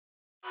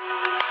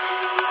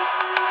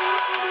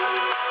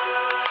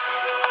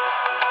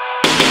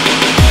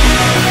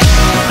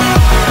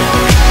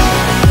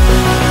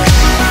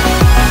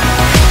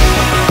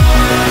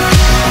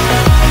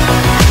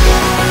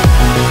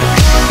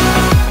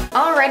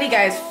Alrighty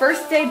guys,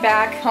 first day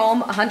back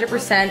home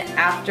 100%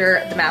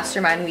 after the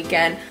mastermind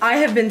weekend. I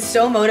have been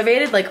so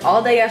motivated, like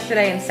all day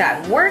yesterday and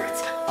sat and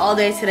worked. All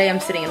day today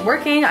I'm sitting and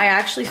working. I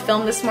actually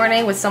filmed this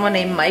morning with someone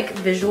named Mike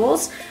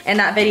Visuals, and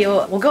that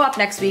video will go up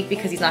next week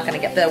because he's not gonna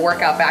get the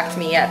workout back to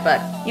me yet, but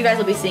you guys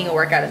will be seeing a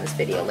workout in this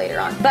video later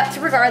on. But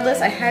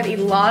regardless, I had a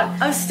lot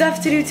of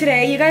stuff to do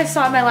today. You guys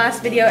saw in my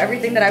last video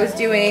everything that I was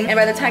doing, and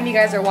by the time you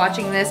guys are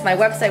watching this, my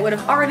website would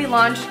have already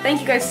launched.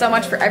 Thank you guys so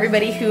much for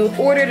everybody who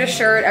ordered a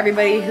shirt,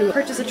 everybody who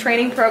purchased a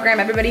training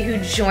program, everybody who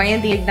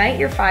joined the Ignite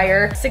Your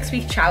Fire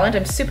 6-week challenge.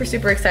 I'm super,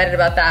 super excited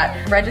about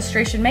that.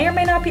 Registration may or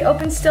may not be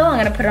open still. I'm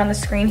gonna put it on the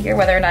screen here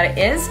whether or not it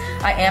is.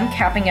 I am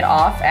capping it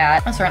off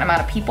at a certain amount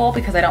of people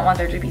because I don't want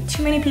there to be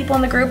too many people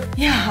in the group.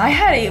 Yeah, I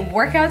had a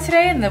workout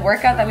today, and the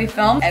workout that we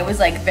filmed, it was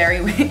like very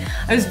weak.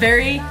 I was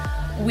very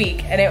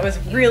weak, and it was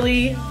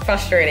really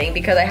frustrating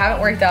because I haven't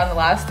worked out in the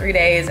last 3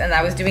 days, and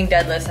I was doing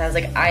deadlifts, and I was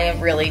like, I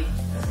am really,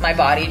 my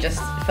body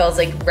just feels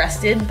like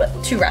rested, but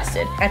too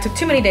rested. I took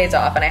too many days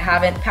off, and I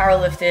haven't power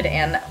lifted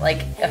in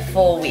like a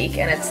full week,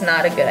 and it's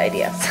not a good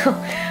idea. So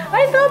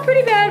I felt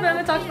pretty bad, but I'm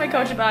gonna talk to my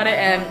coach about it,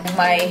 and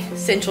my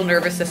central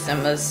nervous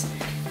system was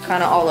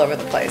kind of all over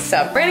the place.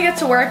 So we're gonna get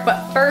to work,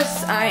 but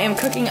first I am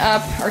cooking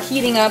up or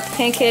heating up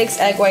pancakes,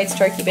 egg whites,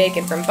 turkey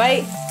bacon from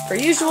Bite, per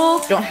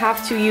usual. You don't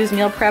have to use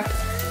meal prep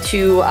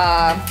to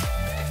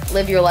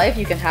live your life.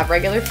 You can have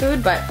regular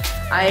food, but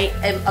I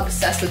am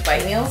obsessed with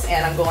Bite meals,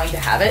 and I'm going to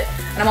have it.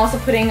 And I'm also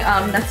putting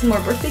nuts and more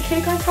birthday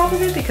cake on top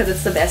of it because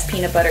it's the best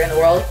peanut butter in the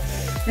world.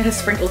 It has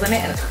sprinkles in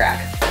it, and it's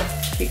crack.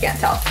 You can't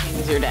tell.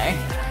 How's your day?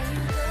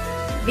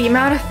 The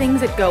amount of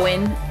things that go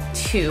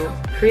into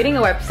creating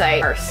a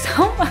website are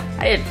so much.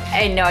 I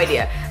had no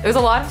idea. There's a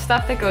lot of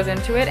stuff that goes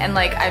into it, and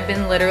like I've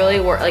been literally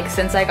like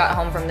since I got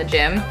home from the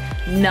gym,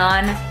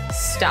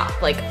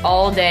 non-stop, like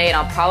all day, and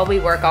I'll probably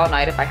work all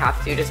night if I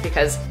have to, just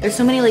because there's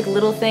so many like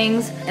little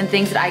things and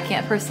things that I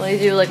can't personally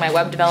do. Like my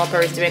web developer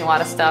is doing a lot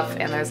of stuff,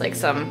 and there's like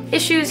some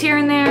issues here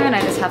and there, and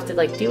I just have to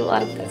like do a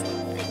lot of this.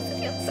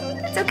 So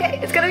it's okay.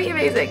 It's gonna be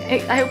amazing.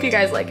 I hope you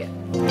guys like it.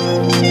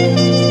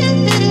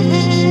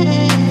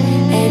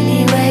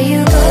 Anywhere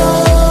you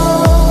go,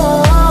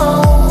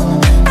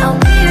 I'll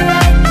be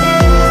right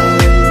there.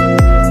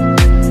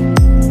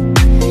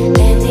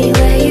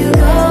 Anywhere you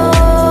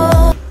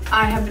go.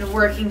 I have been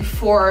working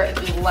for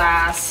the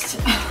last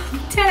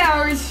 10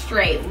 hours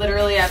straight.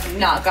 Literally, I've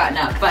not gotten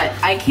up, but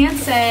I can't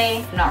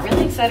say I'm not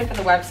really excited for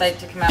the website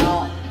to come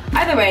out.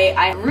 Either way,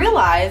 I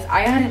realized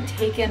I hadn't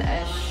taken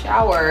a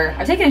shower.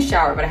 I've taken a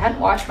shower, but I hadn't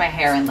washed my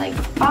hair in like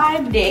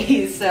 5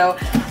 days. So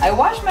I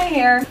washed my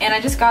hair, and I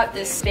just got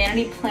this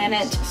Vanity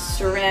Planet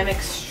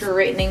ceramic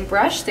straightening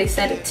brush. They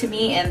sent it to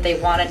me, and they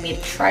wanted me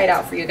to try it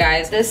out for you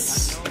guys.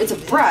 It's a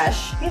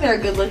brush. Hey, they're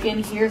good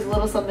looking. Here's a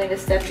little something to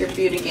step your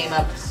beauty game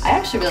up. I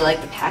actually really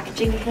like the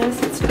packaging of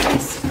this. It's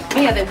nice. But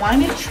yeah, they wanted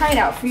me to try it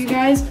out for you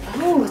guys.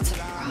 Oh, it's a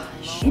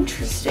brush.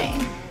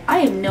 Interesting. I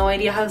have no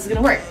idea how this is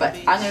gonna work, but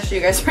I'm gonna show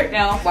you guys right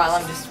now while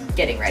I'm just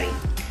getting ready.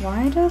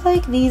 Why do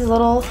like these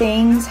little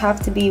things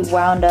have to be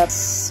wound up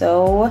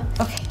so?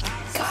 Okay,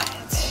 got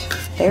it.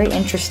 Very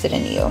interested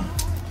in you.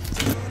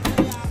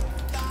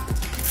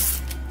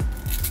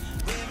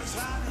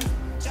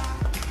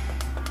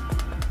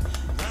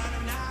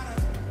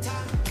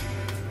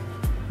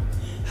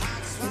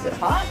 Is it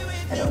hot?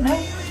 I don't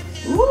know.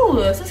 Ooh,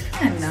 this is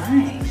kind of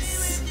nice.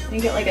 You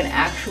get like an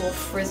actual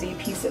frizzy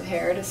piece of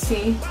hair to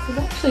see. It's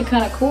actually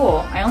kind of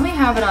cool. I only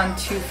have it on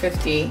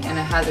 250 and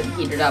it hasn't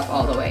heated up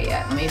all the way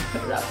yet. Let me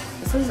put it up.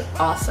 This is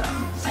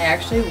awesome. I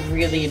actually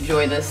really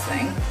enjoy this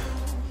thing.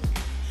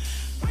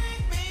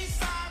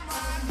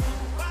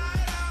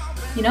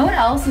 You know what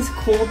else is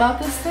cool about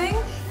this thing?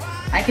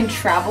 I can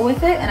travel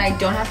with it, and I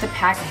don't have to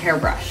pack a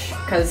hairbrush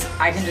because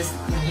I can just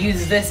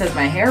use this as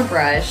my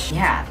hairbrush.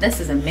 Yeah,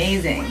 this is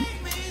amazing.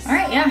 All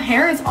right, yeah,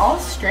 hair is all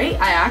straight.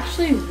 I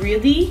actually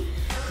really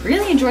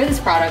enjoy this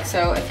product.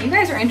 So if you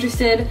guys are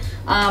interested,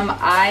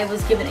 I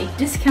was given a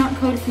discount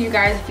code for you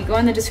guys. If you go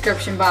in the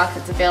description box,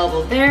 it's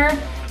available there.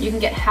 You can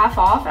get half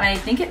off, and I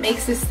think it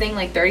makes this thing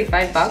like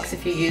 35 bucks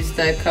if you use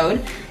the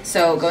code.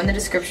 So go in the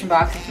description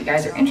box if you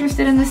guys are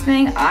interested in this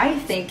thing. I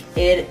think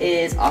it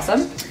is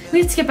awesome. We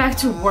have to get back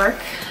to work.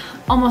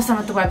 Almost done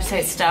with the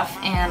website stuff,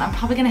 and I'm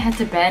probably gonna head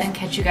to bed and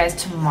catch you guys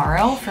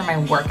tomorrow for my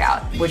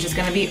workout, which is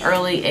gonna be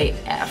early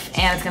AF,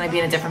 and it's gonna be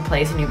in a different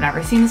place, and you've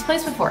never seen this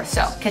place before.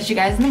 So catch you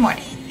guys in the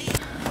morning.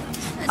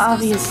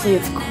 Obviously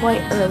it's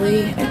quite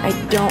early, and I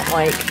don't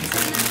like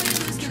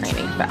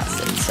training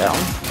fasted, so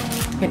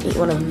I'm gonna eat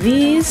one of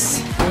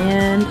these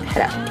and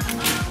head out.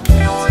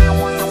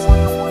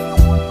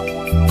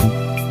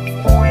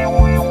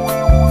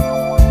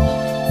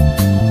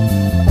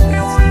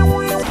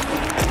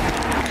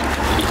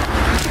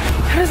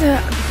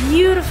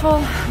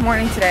 Beautiful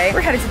morning today.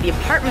 We're headed to the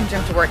apartment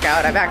gym to work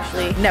out. I've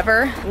actually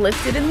never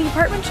lifted in the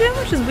apartment gym,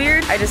 which is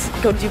weird. I just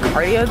go do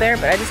cardio there,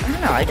 but I don't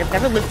know, like I've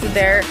never lifted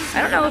there.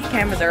 I don't know if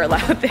cameras are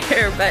allowed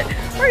there, but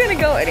we're gonna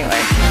go anyway.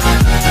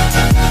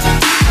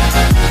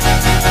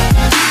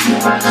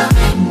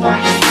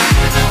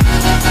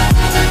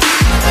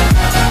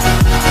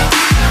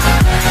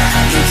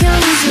 You can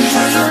lose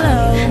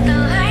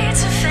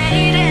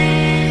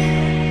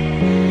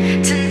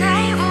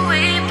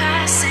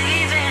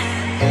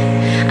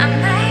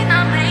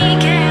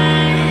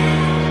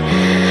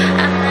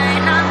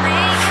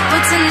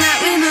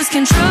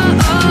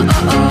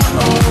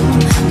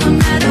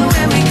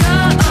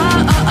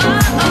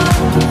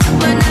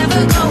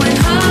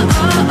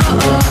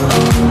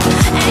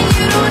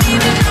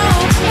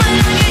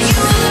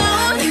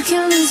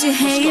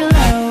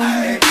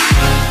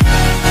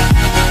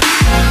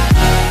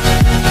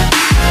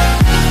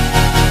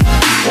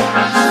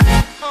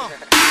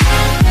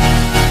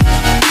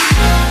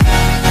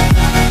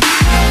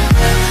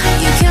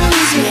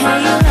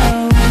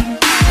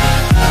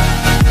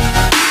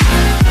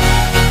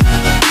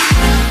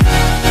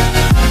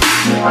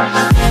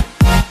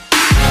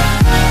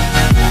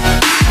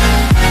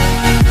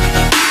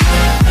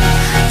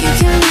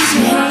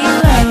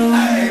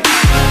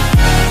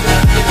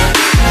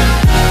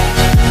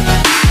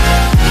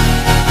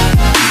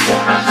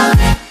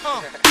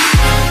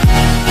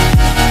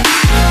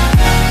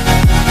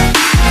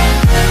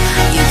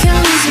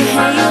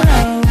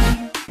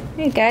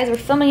guys, we're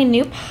filming a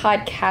new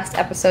podcast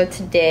episode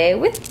today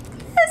with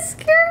this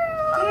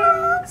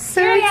girl.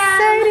 So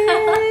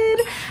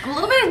excited. I'm a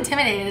little bit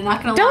intimidated,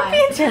 not gonna lie. Don't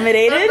be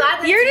intimidated.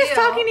 You're just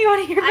talking to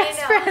one of your best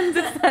know. friends.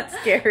 It's not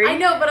scary. I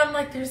know, but I'm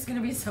like, there's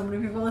gonna be so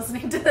many people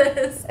listening to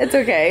this. It's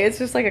okay. It's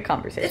just like a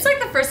conversation. It's like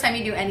the first time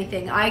you do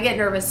anything. I get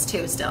nervous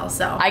too still,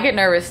 so. I get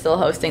nervous still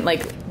hosting,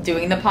 like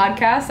doing the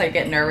podcast. I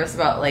get nervous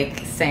about like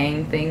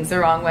saying things the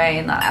wrong way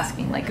and not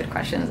asking like good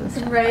questions and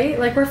stuff. Right?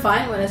 Like we're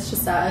fine when it's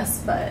just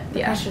us, but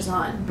the pressure's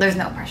on. There's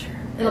no pressure.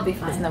 It'll be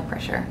fine. There's no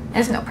pressure.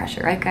 There's no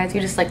pressure, right guys?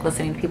 You're just like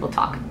listening to people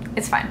talk.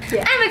 It's fine.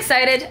 Yeah. I'm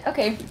excited.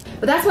 Okay.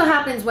 But that's what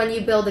happens when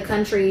you build a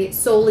country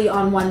solely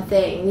on one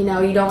thing. You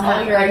know, you don't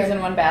have all your eggs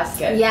in one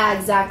basket. Yeah,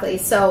 exactly.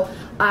 So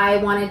I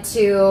wanted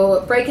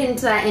to break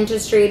into that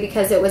industry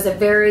because it was a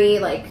very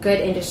like good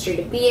industry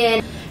to be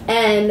in.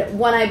 And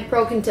when I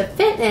broke into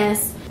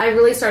fitness, I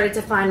really started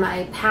to find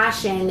my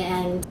passion.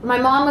 And my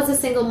mom was a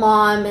single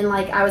mom, and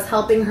like I was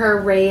helping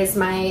her raise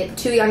my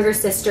 2 younger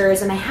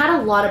sisters, and I had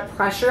a lot of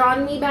pressure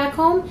on me back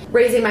home,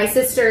 raising my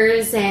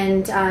sisters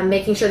and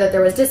making sure that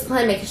there was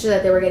discipline, making sure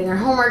that they were getting their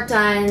homework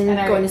done,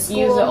 and going to school.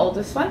 You're the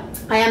oldest one?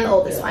 I am the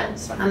oldest one.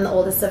 I'm the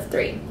oldest of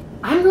 3.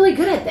 I'm really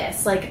good at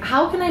this. Like,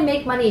 how can I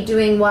make money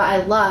doing what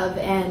I love?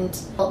 And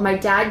my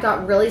dad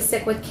got really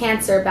sick with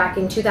cancer back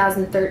in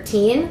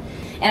 2013.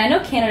 And I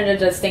know Canada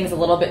does things a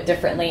little bit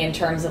differently in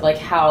terms of like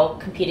how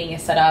competing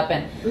is set up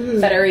and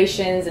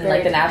federations and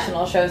like the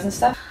national shows and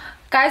stuff.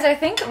 Guys, I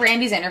think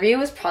Randy's interview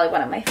was probably one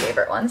of my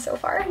favorite ones so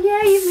far.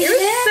 Yeah, you made it.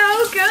 It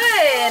was so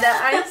good.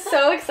 I'm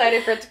so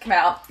excited for it to come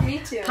out. Me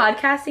too.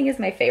 Podcasting is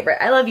my favorite.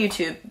 I love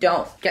YouTube,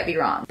 don't get me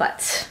wrong,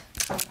 but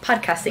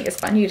podcasting is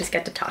fun. You just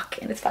get to talk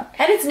and it's fun.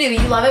 And it's new.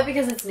 You love it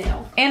because it's new.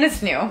 And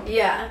it's new.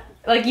 Yeah.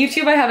 Like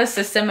YouTube, I have a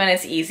system and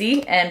it's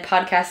easy, and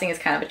podcasting is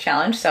kind of a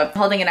challenge. So I'm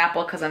holding an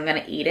apple because I'm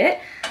gonna eat it.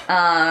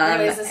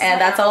 And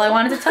that's all I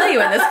wanted to tell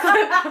you in this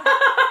clip.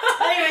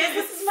 Anyways,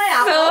 this is my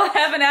apple. So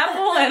have an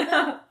apple and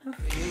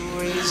You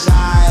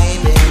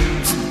residing,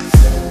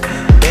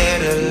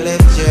 better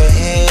lift your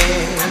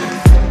head.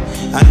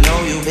 I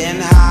know you've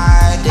been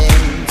hiding.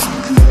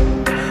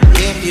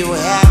 If you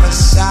have a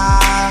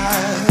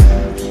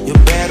side, you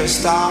better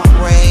start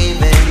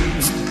raving.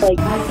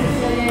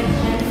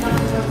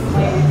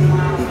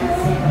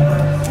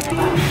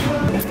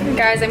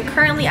 guys, I'm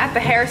currently at the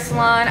hair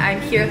salon.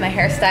 I'm here with my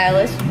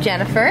hairstylist,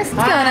 Jennifer. What's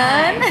going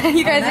on?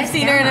 You guys have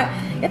seen her in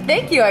a... Yeah,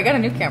 thank you. I got a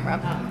new camera.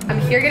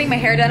 I'm here getting my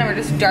hair done and we're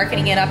just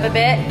darkening it up a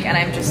bit. And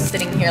I'm just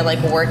sitting here like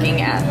working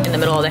in the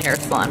middle of the hair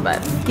salon,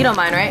 but you don't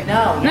mind, right?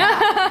 No.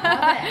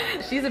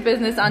 Yeah. She's a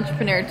business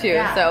entrepreneur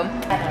too, so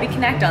we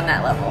connect on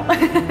that level.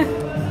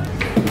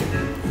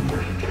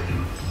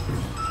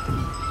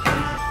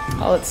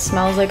 Oh, it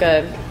smells like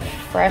a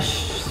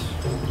fresh,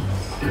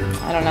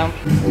 I don't know.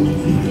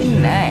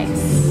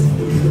 Nice.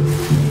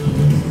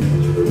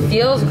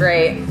 Feels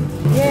great.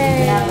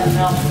 Yay.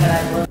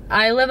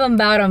 I live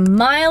about a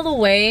mile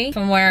away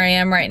from where I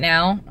am right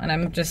now, and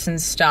I'm just in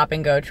stop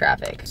and go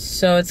traffic.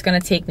 So it's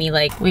gonna take me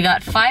like, we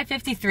got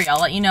 5:53.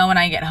 I'll let you know when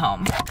I get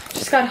home.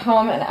 Just got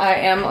home and I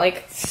am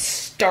like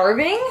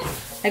starving.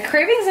 My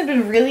cravings have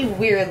been really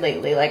weird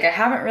lately. Like I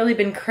haven't really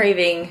been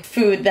craving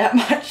food that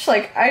much.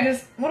 Like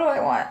what do I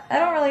want? I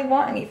don't really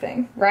want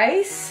anything.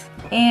 Rice,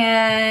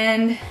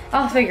 and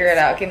I'll figure it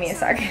out. Give me a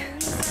sec.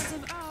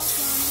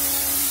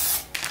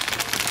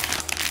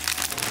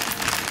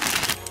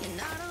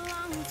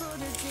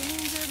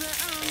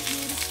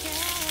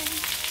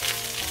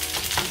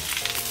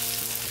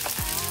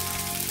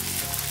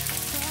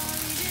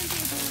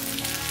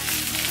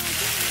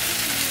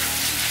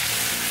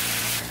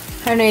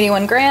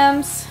 $181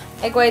 grams,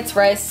 egg whites,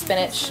 rice,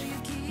 spinach.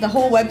 The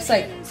whole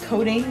website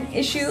coding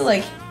issue,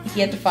 like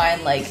he had to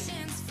find like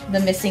the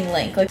missing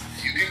link. Like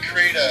you can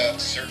create a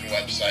certain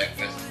website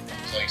with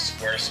like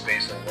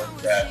Squarespace or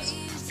WordPress,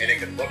 and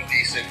it can look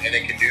decent and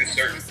it can do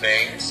certain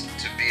things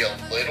to be a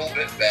little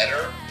bit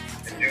better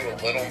and do a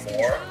little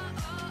more.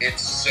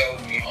 It's so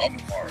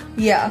hard.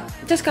 Yeah.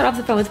 Just got off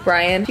the phone with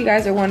Brian. If you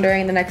guys are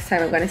wondering the next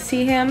time I'm gonna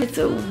see him, it's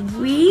a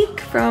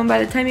week from,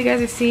 by the time you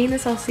guys are seeing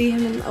this, I'll see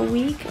him in a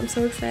week. I'm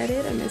so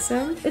excited, I miss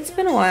him. It's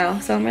been a while,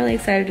 so I'm really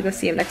excited to go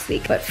see him next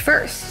week. But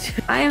first,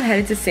 I am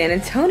headed to San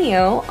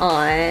Antonio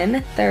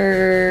on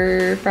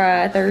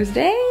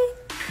Thursday?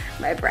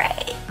 My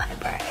brain.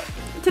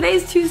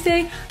 Today's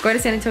Tuesday. Going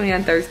to San Antonio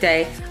on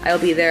Thursday. I'll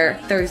be there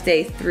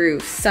Thursday through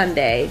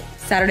Sunday.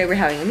 Saturday we're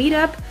having a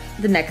meetup.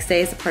 The next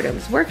day is a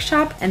Pardoma's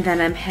workshop, and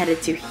then I'm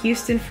headed to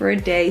Houston for a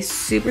day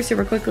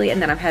super quickly, and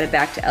then I'm headed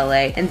back to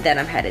LA, and then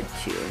I'm headed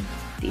to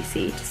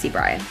DC to see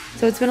Brian.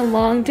 So it's been a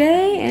long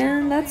day,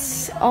 and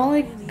that's all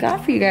I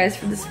got for you guys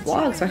for this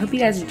vlog, so I hope you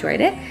guys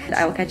enjoyed it.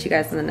 I will catch you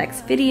guys in the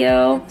next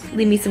video.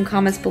 Leave me some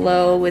comments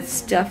below with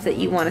stuff that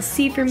you want to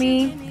see from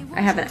me.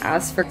 I haven't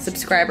asked for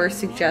subscriber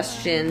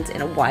suggestions in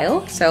a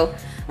while, so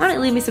why don't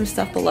you leave me some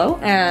stuff below,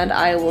 and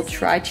I will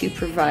try to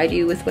provide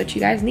you with what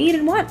you guys need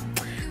and want.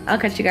 I'll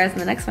catch you guys in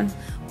the next one.